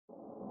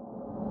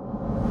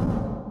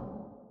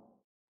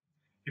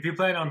If you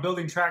plan on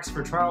building tracks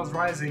for Trials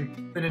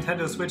Rising, the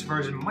Nintendo Switch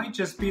version might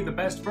just be the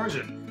best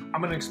version.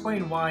 I'm going to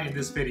explain why in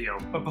this video,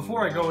 but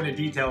before I go into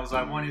details,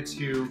 I wanted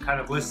to kind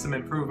of list some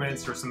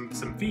improvements or some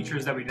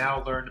features that we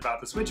now learned about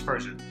the Switch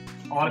version.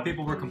 A lot of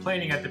people were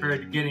complaining at the very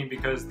beginning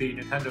because the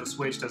Nintendo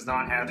Switch does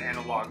not have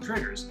analog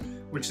triggers,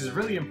 which is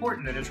really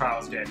important in a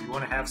Trials game. You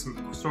want to have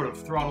some sort of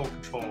throttle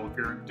control if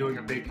you're doing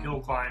a big hill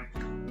climb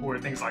or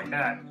things like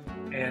that.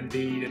 And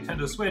the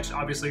Nintendo Switch,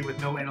 obviously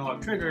with no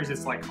analog triggers,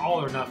 it's like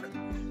all or nothing.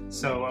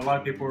 So a lot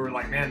of people were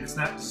like, man,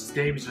 this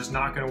game is just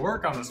not going to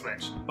work on the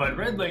Switch. But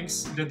Red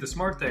Lynx did the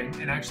smart thing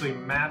and actually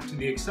mapped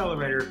the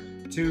accelerator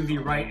to the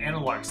right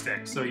analog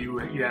stick. So you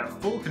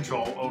have full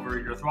control over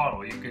your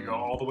throttle. You can go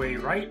all the way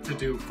right to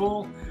do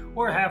full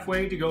or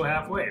halfway to go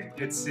halfway.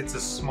 It's a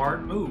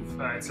smart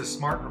move. It's a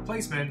smart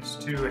replacement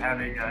to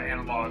having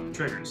analog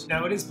triggers.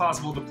 Now it is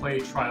possible to play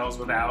Trials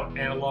without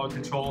analog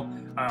control,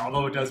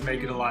 although it does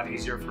make it a lot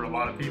easier for a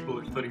lot of people,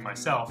 including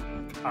myself.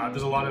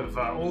 There's a lot of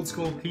old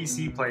school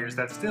PC players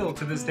that still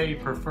to this day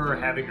prefer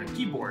having a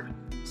keyboard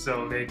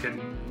so they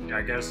can,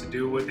 I guess,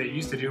 do what they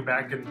used to do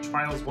back in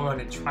Trials 1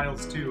 and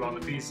Trials 2 on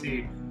the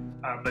PC.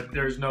 But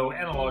there's no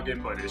analog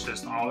input, it's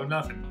just all or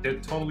nothing,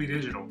 totally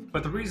digital.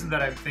 But the reason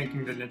that I'm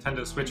thinking the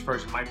Nintendo Switch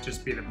version might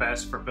just be the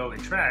best for building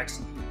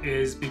tracks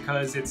is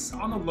because it's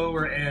on the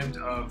lower end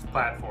of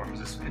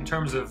platforms in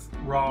terms of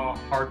raw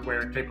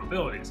hardware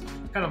capabilities.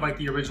 Kind of like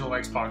the original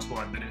Xbox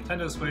One. The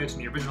Nintendo Switch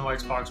and the original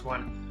Xbox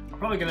One are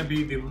probably going to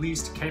be the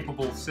least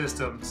capable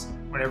systems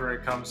whenever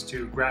it comes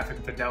to graphic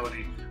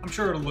fidelity. I'm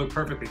sure it'll look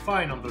perfectly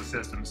fine on those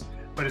systems,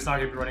 but it's not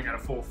going to be running at a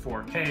full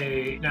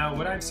 4K. Now,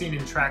 what I've seen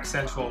in Track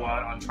Central a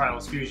lot on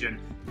Trials Fusion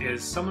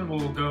is someone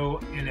will go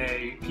in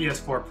a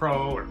PS4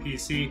 Pro or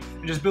PC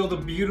and just build a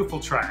beautiful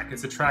track.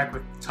 It's a track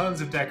with tons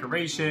of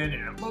decoration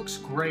and it looks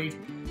great,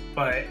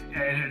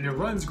 and it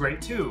runs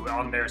great too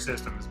on their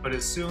systems. But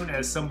as soon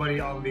as somebody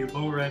on the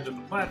lower end of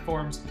the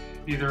platforms,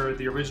 either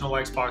the original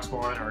Xbox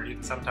One or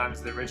even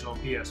sometimes the original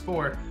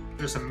PS4,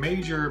 there's some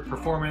major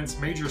performance,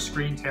 major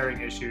screen tearing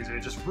issues, and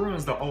it just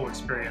ruins the whole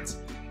experience.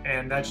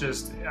 And that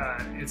just,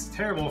 it's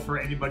terrible for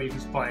anybody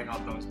who's playing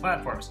on those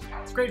platforms.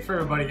 It's great for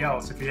everybody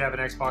else. If you have an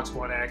Xbox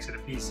One X and a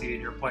PC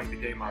and you're playing the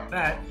game on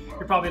that,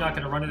 you're probably not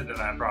going to run into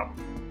that problem.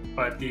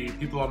 But the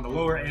people on the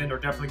lower end are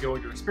definitely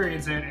going to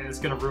experience it, and it's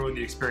going to ruin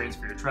the experience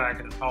for your track,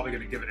 and it's probably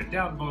going to give it a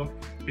downvote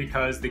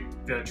because the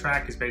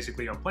track is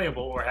basically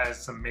unplayable or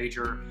has some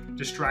major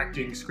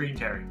distracting screen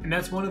tearing. And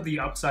that's one of the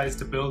upsides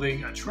to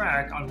building a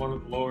track on one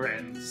of the lower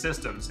end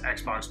systems,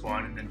 Xbox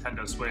One and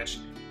Nintendo Switch,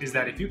 is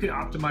that if you can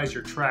optimize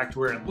your track to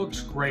where it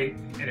looks great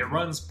and it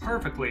runs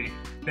perfectly,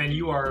 then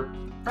you are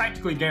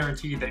practically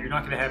guaranteed that you're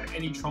not going to have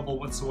any trouble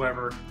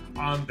whatsoever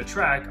on the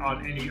track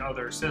on any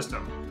other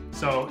system.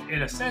 So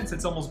in a sense,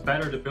 it's almost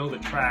better to build a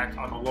track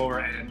on the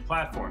lower end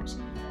platforms.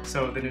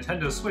 So the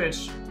Nintendo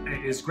Switch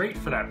is great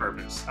for that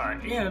purpose,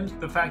 and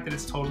the fact that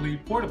it's totally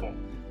portable.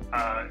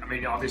 I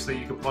mean, obviously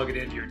you can plug it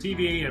into your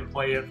TV and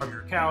play it from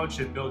your couch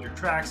and build your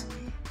tracks,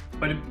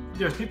 but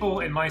there's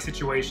people in my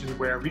situation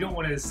where we don't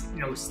want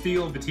to,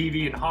 steal the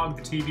TV and hog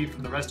the TV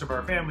from the rest of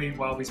our family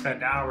while we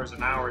spend hours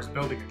and hours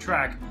building a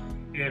track.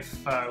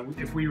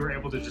 If we were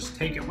able to just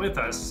take it with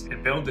us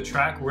and build the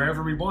track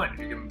wherever we want.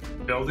 You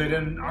can build it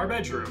in our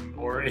bedroom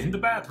or in the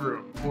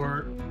bathroom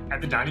or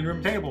at the dining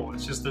room table.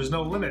 It's just, there's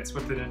no limits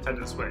with the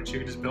Nintendo Switch. You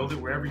can just build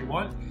it wherever you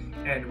want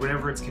and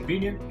whenever it's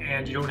convenient,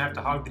 and you don't have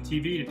to hog the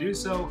TV to do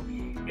so.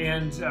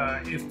 And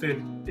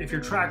if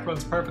your track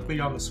runs perfectly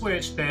on the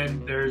Switch,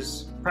 then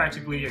there's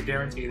practically a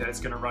guarantee that it's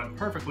going to run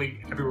perfectly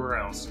everywhere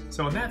else.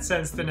 So in that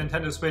sense, the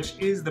Nintendo Switch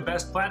is the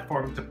best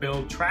platform to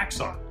build tracks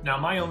on. Now,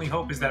 my only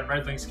hope is that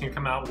Red Lynx can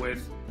come out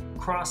with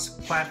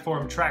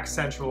cross-platform Track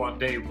Central on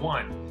day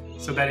one,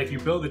 so that if you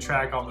build the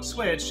track on the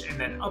Switch and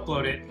then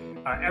upload it,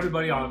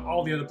 everybody on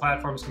all the other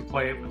platforms can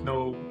play it with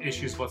no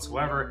issues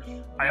whatsoever.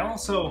 I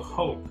also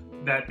hope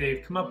that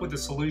they've come up with a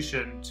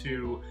solution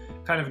to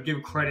kind of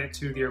give credit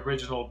to the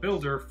original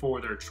builder for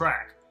their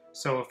track.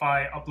 So if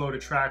I upload a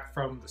track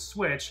from the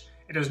Switch,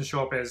 it doesn't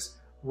show up as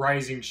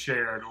Rising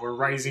Shared or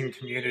Rising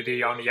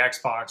Community on the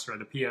Xbox or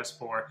the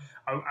PS4.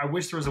 I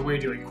wish there was a way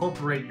to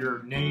incorporate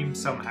your name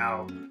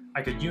somehow,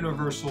 like a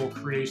universal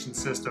creation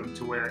system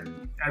to where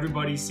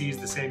everybody sees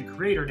the same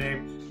creator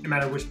name no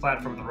matter which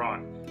platform they're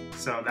on.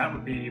 So that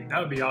would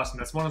be awesome.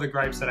 That's one of the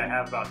gripes that I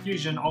have about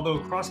Fusion, although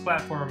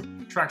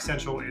cross-platform Track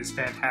Central is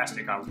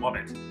fantastic. I love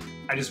it.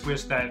 I just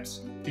wish that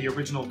the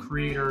original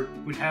creator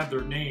would have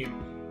their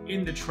name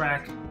in the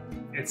track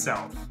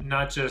itself,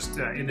 not just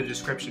in the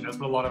description. That's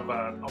what a lot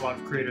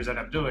of creators end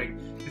up doing,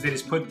 is they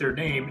just put their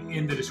name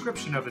in the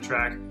description of the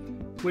track,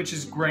 which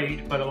is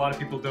great, but a lot of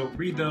people don't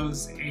read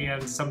those,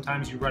 and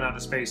sometimes you run out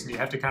of space and you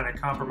have to kind of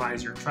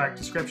compromise your track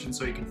description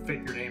so you can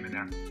fit your name in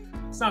there.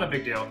 It's not a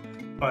big deal,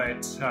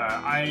 but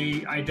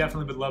I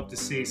definitely would love to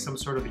see some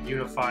sort of a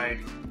unified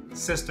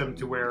system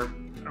to where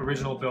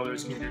original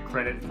builders can get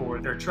credit for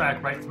their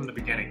track right from the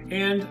beginning.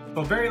 And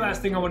the very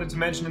last thing I wanted to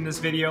mention in this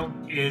video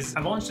is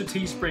I launched a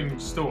Teespring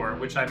store,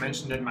 which I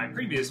mentioned in my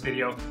previous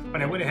video,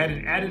 but I went ahead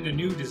and added a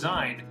new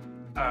design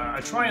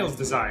a Trials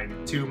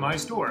design to my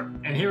store,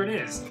 and here it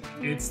is.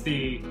 It's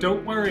the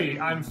 "Don't worry,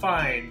 I'm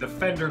fine," the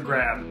fender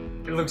grab.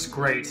 It looks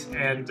great,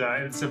 and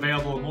it's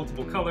available in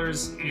multiple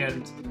colors,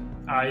 and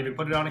I even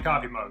put it on a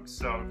coffee mug.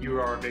 So if you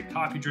are a big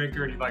coffee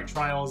drinker and you like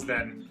Trials,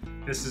 then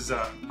this is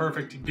a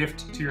perfect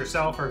gift to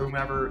yourself or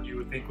whomever you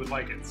would think would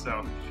like it.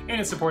 So, and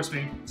it supports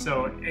me.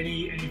 So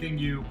anything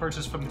you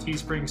purchase from the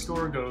Teespring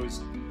store goes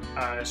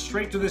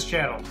straight to this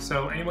channel.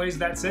 So anyways,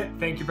 that's it.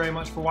 Thank you very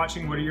much for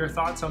watching. What are your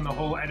thoughts on the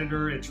whole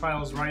editor and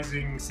Trials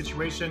Rising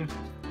situation?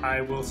 I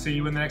will see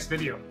you in the next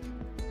video.